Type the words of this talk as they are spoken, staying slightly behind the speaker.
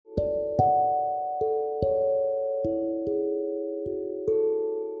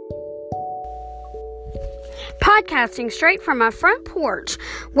podcasting straight from my front porch,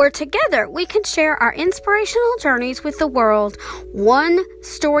 where together we can share our inspirational journeys with the world, one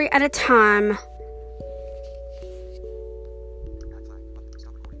story at a time.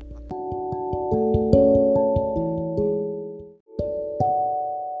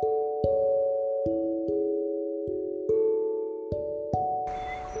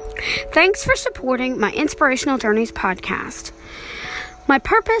 Thanks for supporting my Inspirational Journeys podcast. My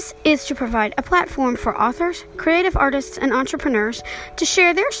purpose is to provide a platform for authors, creative artists, and entrepreneurs to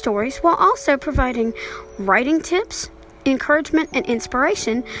share their stories while also providing writing tips, encouragement, and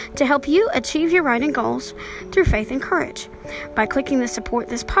inspiration to help you achieve your writing goals through faith and courage. By clicking the Support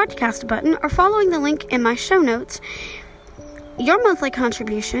This Podcast button or following the link in my show notes, your monthly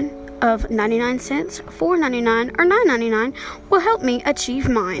contribution of 99 cents, $4.99, or $9.99 will help me achieve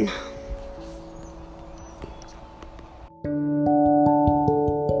mine.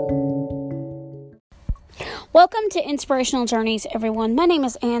 Welcome to Inspirational Journeys, everyone. My name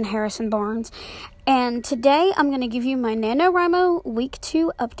is Ann Harrison Barnes, and today I'm going to give you my NaNoWriMo Week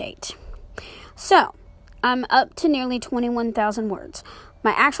 2 update. So, I'm up to nearly 21,000 words.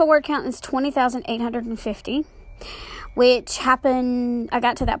 My actual word count is 20,850, which happened, I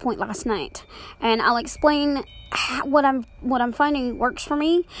got to that point last night, and I'll explain what I'm finding works for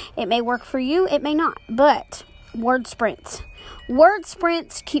me. It may work for you, it may not, but word sprints. Word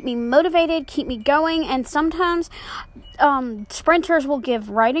sprints keep me motivated, keep me going, and sometimes sprinters will give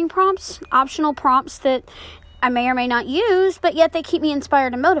writing prompts, optional prompts that I may or may not use, but yet they keep me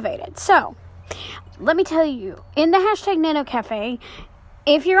inspired and motivated. So, let me tell you, in the hashtag NanoCafe,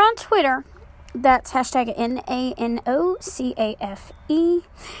 if you're on Twitter, that's hashtag NANOCAFE,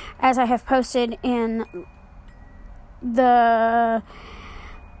 as I have posted in the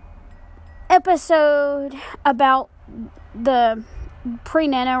episode about the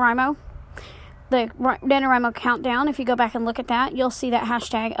pre-NaNoWriMo, the NaNoWriMo countdown. If you go back and look at that, you'll see that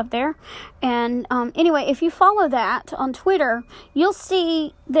hashtag up there. And anyway, if you follow that on Twitter, you'll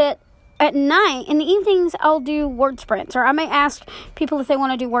see that at night, in the evenings, I'll do word sprints, or I may ask people if they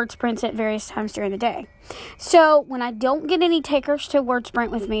want to do word sprints at various times during the day. So when I don't get any takers to word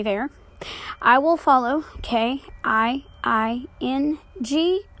sprint with me there, I will follow K-I-I-N-G-O.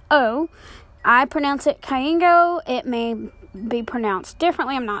 I pronounce it Kaingo. It may be pronounced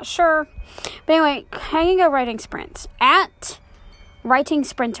differently. I'm not sure. But anyway, Kaingo Writing Sprints at Writing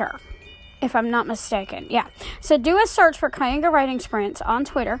Sprinter, if I'm not mistaken. Yeah. So do a search for Kaingo Writing Sprints on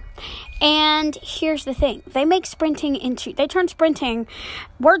Twitter. And here's the thing. They turn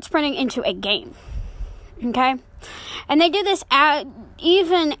word sprinting into a game. Okay? And they do this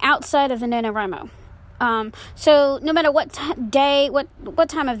even outside of the NaNoWriMo. So no matter what day, what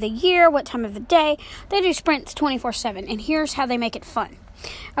time of the year, what time of the day, they do sprints 24/7. And here's how they make it fun.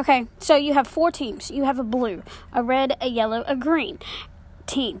 Okay, so you have 4 teams. You have a blue, a red, a yellow, a green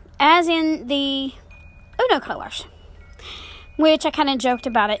team, as in the Uno colors, which I kind of joked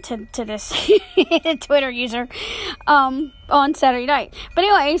about it to this Twitter user on Saturday night. But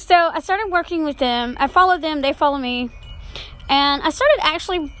anyway, so I started working with them. I followed them, they follow me, and I started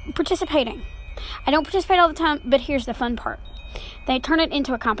actually participating. I don't participate all the time, but here's the fun part. They turn it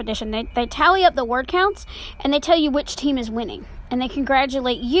into a competition. They tally up the word counts, and they tell you which team is winning. And they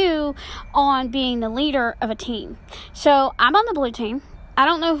congratulate you on being the leader of a team. So, I'm on the blue team. I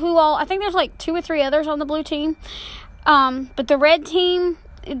don't know who all. I think there's like 2 or 3 others on the blue team. But the red team,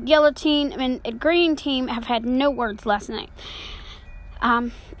 yellow team, and green team have had no words last night.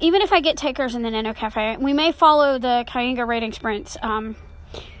 Even if I get takers in the NanoCafe, we may follow the Kaingo Writing Sprints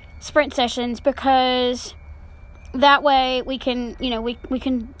sprint sessions, because that way we can, we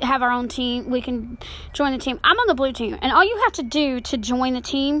can have our own team. We can join the team. I'm on the blue team, and all you have to do to join the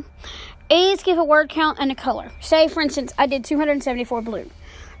team is give a word count and a color. Say, for instance, I did 274 blue.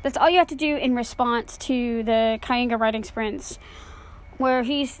 That's all you have to do in response to the Kaingo Writing Sprints, where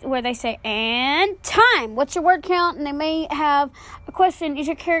they say, and time. What's your word count? And they may have a question. Is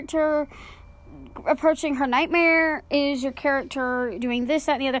your character approaching her nightmare? Is your character doing this,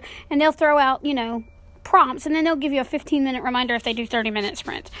 that, and the other? And they'll throw out, prompts, and then they'll give you a 15-minute reminder if they do 30-minute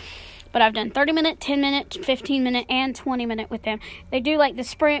sprints. But I've done 30-minute, 10-minute, 15-minute, and 20-minute with them. They do like a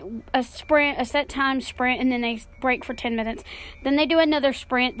set time sprint, and then they break for 10 minutes. Then they do another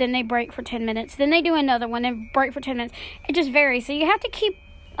sprint, then they break for 10 minutes. Then they do another one, then break for 10 minutes. It just varies. So you have to keep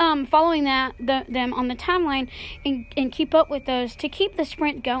following them on the timeline and keep up with those to keep the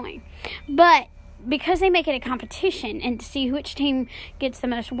sprint going. But because they make it a competition and to see which team gets the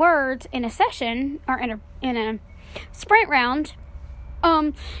most words in a session or in a sprint round,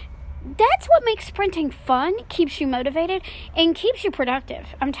 that's what makes sprinting fun, keeps you motivated, and keeps you productive.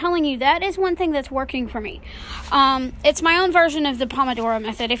 I'm telling you, that is one thing that's working for me. It's my own version of the Pomodoro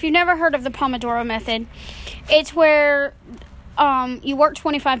method. If you've never heard of the Pomodoro method, it's where you work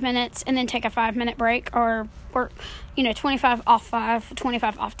 25 minutes and then take a 5-minute break, or work, 25 off 5,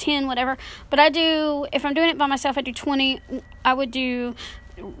 25 off 10, whatever. But if I'm doing it by myself, I do 20. I would do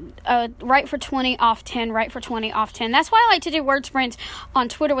right for 20, off 10, right for 20, off 10. That's why I like to do word sprints on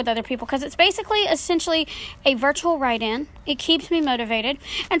Twitter with other people, because it's essentially a virtual write-in. It keeps me motivated,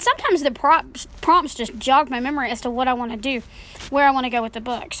 and sometimes the prompts just jog my memory as to what I want to do, where I want to go with the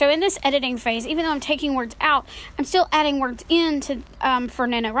book. So in this editing phase, even though I'm taking words out, I'm still adding words in for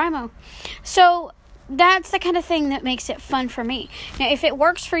NaNoWriMo. So that's the kind of thing that makes it fun for me. Now, if it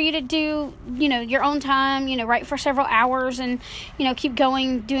works for you to do, your own time, write for several hours and, keep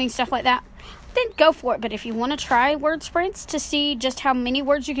going, doing stuff like that, then go for it. But if you want to try word sprints to see just how many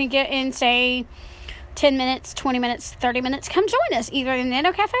words you can get in, say, 10 minutes, 20 minutes, 30 minutes, come join us either in the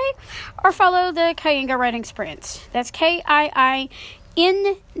Nano Cafe or follow the Kiingo Writing Sprints. That's KIINGO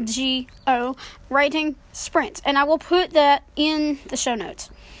Writing Sprints. And I will put that in the show notes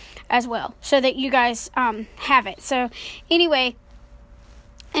as well, so that you guys have it. So anyway,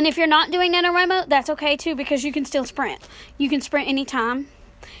 and if you're not doing NaNoWriMo, that's okay too, because you can still sprint. You can sprint anytime,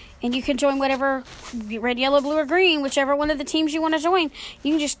 and you can join whatever, red, yellow, blue, or green, whichever one of the teams you want to join.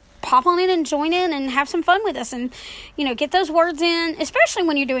 You can just pop on in and join in and have some fun with us, and get those words in, especially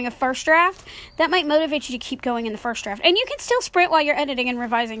when you're doing a first draft. That might motivate you to keep going in the first draft. And you can still sprint while you're editing and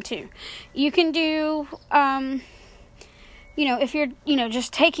revising too. You can do if you're,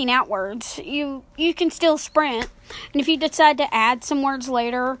 just taking out words, you can still sprint. And if you decide to add some words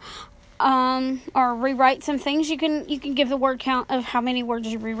later, or rewrite some things, you can give the word count of how many words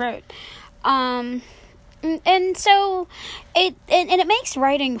you rewrote. And so it makes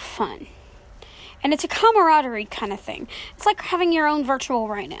writing fun. And it's a camaraderie kind of thing. It's like having your own virtual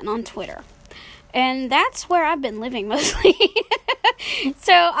write-in on Twitter. And that's where I've been living mostly.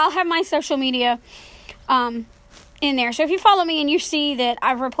 So I'll have my social media, in there. So if you follow me and you see that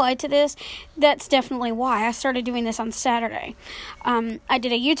I've replied to this, that's definitely why. I started doing this on Saturday. I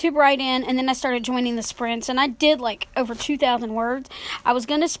did a YouTube write-in, and then I started joining the sprints, and I did over 2,000 words. I was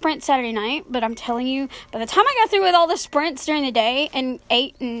going to sprint Saturday night, but I'm telling you, by the time I got through with all the sprints during the day and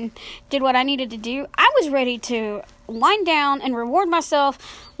ate and did what I needed to do, I was ready to wind down and reward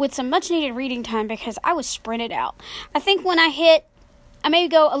myself with some much-needed reading time, because I was sprinted out. I think when I may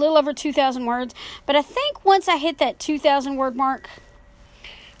go a little over 2,000 words, but I think once I hit that 2,000 word mark,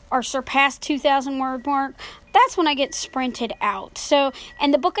 or surpass 2,000 word mark, that's when I get sprinted out. So,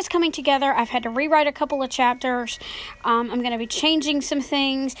 and the book is coming together. I've had to rewrite a couple of chapters. I'm going to be changing some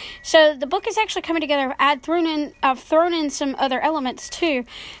things. So the book is actually coming together. I've thrown in some other elements too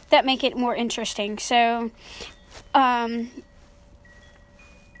that make it more interesting. So, I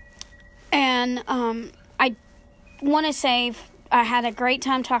want to say I had a great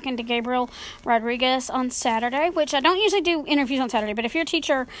time talking to Gabriel Rodriguez on Saturday, which I don't usually do interviews on Saturday, but if you're a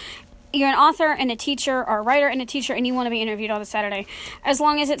teacher, you're an author and a teacher, or a writer and a teacher, and you want to be interviewed on a Saturday, as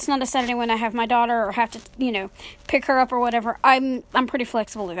long as it's not a Saturday when I have my daughter or have to, pick her up or whatever, I'm pretty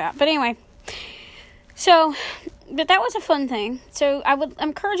flexible with that. But anyway, but that was a fun thing. So I would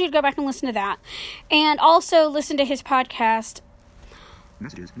encourage you to go back and listen to that, and also listen to his podcast,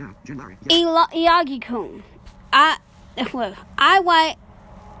 Messages now, Jin Larry. Iyagi-kun.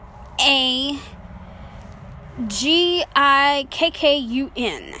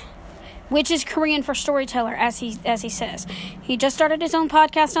 IYAGIKKUN, which is Korean for storyteller, as he says. He just started his own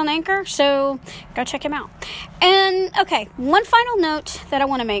podcast on Anchor, so go check him out. And okay, one final note that I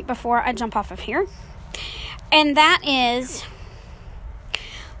want to make before I jump off of here, and that is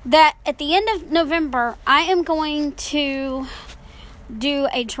that at the end of November, I am going to do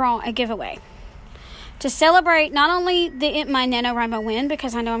a giveaway to celebrate not only my NaNoWriMo win,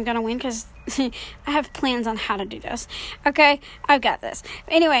 because I know I'm going to win, because I have plans on how to do this. Okay, I've got this.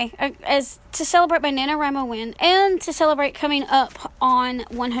 Anyway, as to celebrate my NaNoWriMo win, and to celebrate coming up on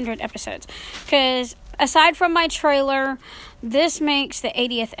 100 episodes. Because aside from my trailer, this makes the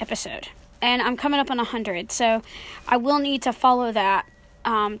 80th episode. And I'm coming up on 100, so I will need to follow that,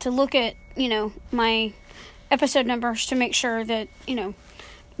 to look at, my episode numbers to make sure that,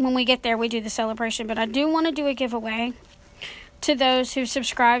 when we get there, we do the celebration. But I do want to do a giveaway to those who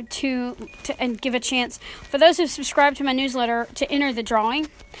subscribe to and give a chance for those who subscribe to my newsletter to enter the drawing.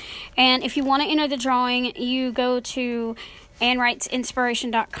 And if you want to enter the drawing, you go to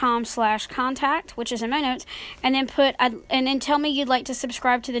AnnWritesInspiration.com/contact, which is in my notes, and then tell me you'd like to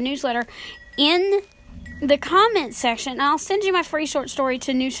subscribe to the newsletter in the comment section. I'll send you my free short story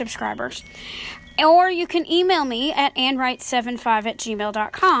to new subscribers. Or you can email me at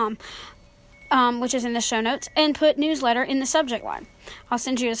annwright75@gmail.com, which is in the show notes, and put newsletter in the subject line. I'll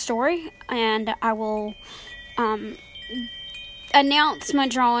send you a story, and I will announce my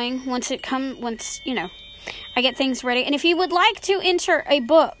drawing once I get things ready. And if you would like to enter a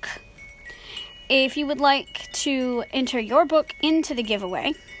book, if you would like to enter your book into the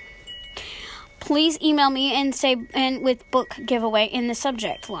giveaway, please email me and say with book giveaway in the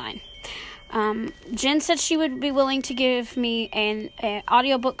subject line. Jen said she would be willing to give me an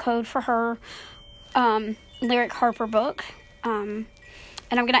audiobook code for her Lyric Harper book. And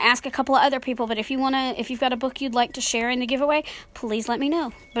I'm going to ask a couple of other people, but if you've got a book you'd like to share in the giveaway, please let me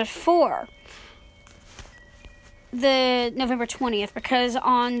know before the November 20th, because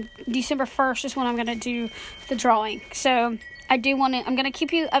on December 1st is when I'm going to do the drawing. So I'm going to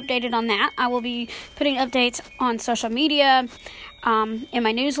keep you updated on that. I will be putting updates on social media, in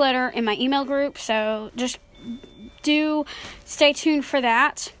my newsletter, in my email group. So just do stay tuned for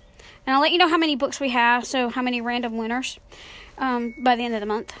that. And I'll let you know how many books we have, so how many random winners, by the end of the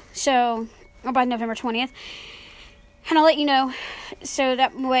month. So, or by November 20th. And I'll let you know, so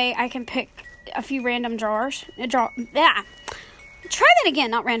that way I can pick a few random drawers. Try that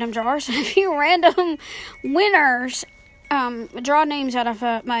again, not random drawers. A few random winners. Draw names out of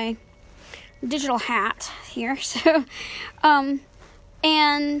my digital hat here. So,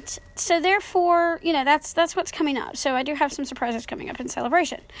 and so therefore, that's what's coming up. So I do have some surprises coming up in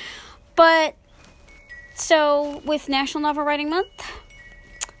celebration. But so with National Novel Writing Month,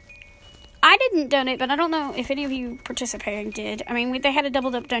 I didn't donate, but I don't know if any of you participating did. I mean, they had a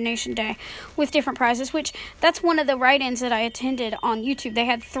doubled up donation day with different prizes, which that's one of the write-ins that I attended on YouTube. They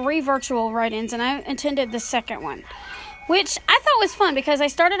had 3 virtual write-ins, and I attended the second one, which I thought was fun because I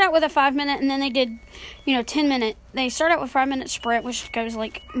started out with a 5-minute, and then they did, 10-minute. They start out with 5-minute sprint, which goes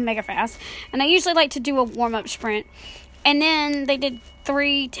like mega fast, and I usually like to do a warm-up sprint, and then they did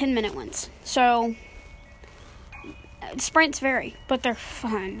 3 10-minute ones. So sprints vary, but they're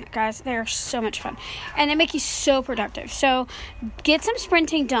fun, guys. They're so much fun, and they make you so productive. So get some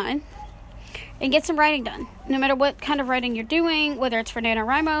sprinting done and get some writing done. No matter what kind of writing you're doing, whether it's for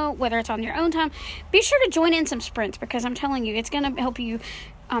NaNoWriMo, whether it's on your own time, be sure to join in some sprints, because I'm telling you, it's going to help you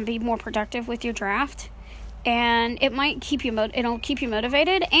be more productive with your draft, and it might keep you it'll keep you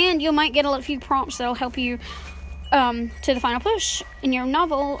motivated, and you might get a few prompts that'll help you to the final push in your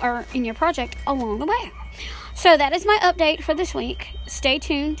novel or in your project along the way. So that is my update for this week. Stay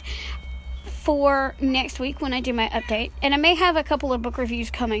tuned for next week when I do my update. And I may have a couple of book reviews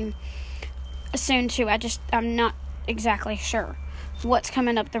coming soon too. I'm not exactly sure what's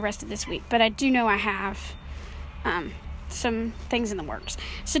coming up the rest of this week, but I do know I have some things in the works.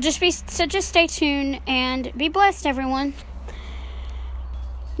 So just stay tuned and be blessed, everyone.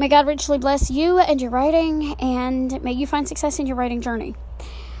 May God richly bless you and your writing, and may you find success in your writing journey.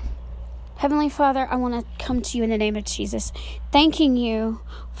 Heavenly Father, I want to come to you in the name of Jesus, thanking you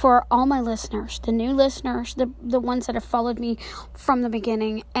for all my listeners, the new listeners, the ones that have followed me from the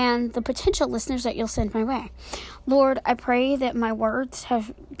beginning, and the potential listeners that you'll send my way. Lord, I pray that my words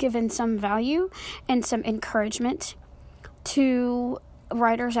have given some value and some encouragement to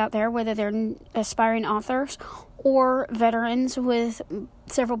writers out there, whether they're aspiring authors or veterans with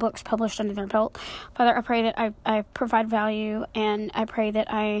several books published under their belt. Father, I pray that I provide value, and I pray that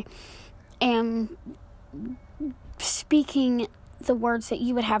I am speaking the words that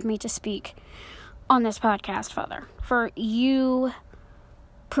you would have me to speak on this podcast, Father. For you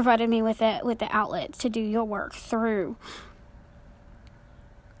provided me with the outlet to do your work through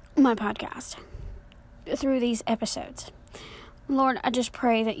my podcast, through these episodes. Lord, I just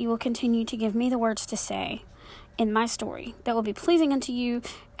pray that you will continue to give me the words to say in my story that will be pleasing unto you,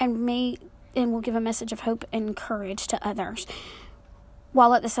 and will give a message of hope and courage to others,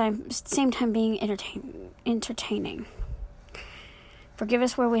 while at the same time being entertaining. Forgive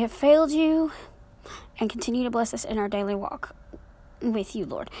us where we have failed you, and continue to bless us in our daily walk with you,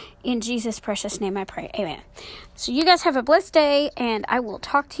 Lord. In Jesus' precious name I pray. Amen. So you guys have a blessed day, and I will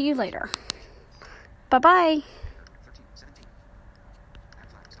talk to you later. Bye-bye.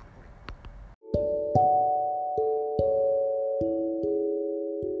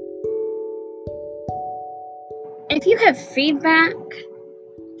 If you have feedback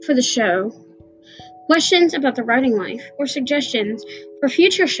for the show, questions about the writing life, or suggestions for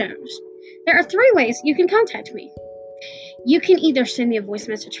future shows, there are 3 ways you can contact me. You can either send me a voice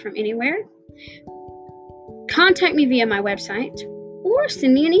message from anywhere, contact me via my website, or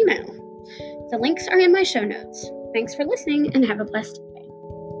send me an email. The links are in my show notes. Thanks for listening, and have a blessed day.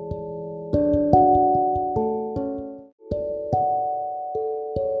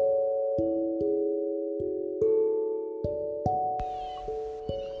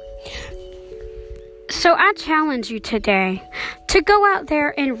 So I challenge you today to go out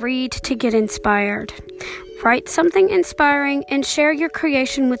there and read to get inspired. Write something inspiring and share your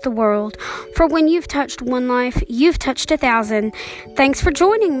creation with the world. For when you've touched one life, you've touched 1,000. Thanks for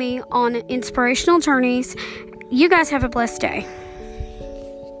joining me on Inspirational Journeys. You guys have a blessed day.